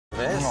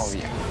Oh,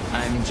 yeah.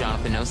 I'm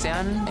Jonathan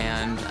Nosan,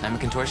 and I'm a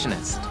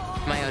contortionist.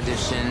 My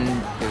audition,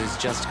 it was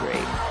just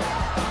great.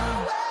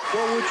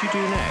 What would you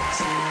do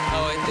next?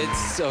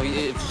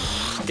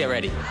 Get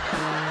ready.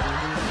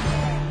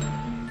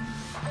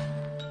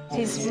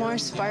 He's more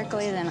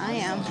sparkly than I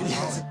am.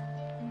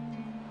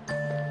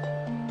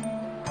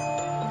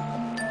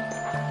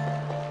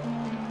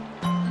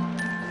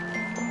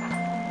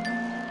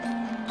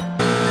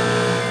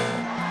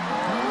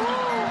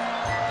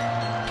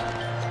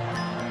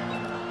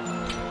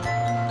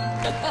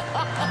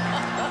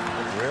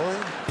 Really?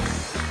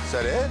 Is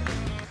that it?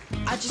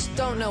 I just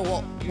don't know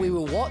what we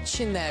were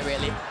watching there,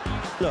 really.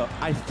 Look,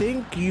 I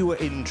think you were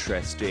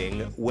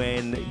interesting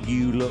when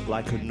you looked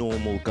like a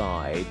normal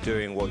guy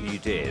doing what you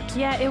did.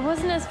 Yeah, it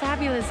wasn't as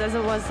fabulous as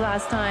it was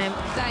last time.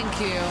 Thank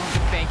you.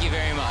 Thank you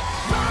very much.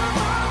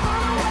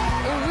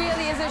 It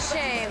really is a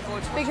shame,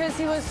 because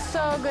he was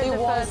so good the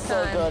first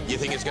time. You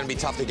think it's going to be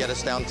tough to get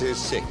us down to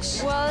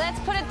 6? Well, let's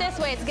put it this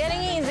way, it's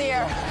getting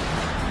easier.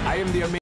 I am the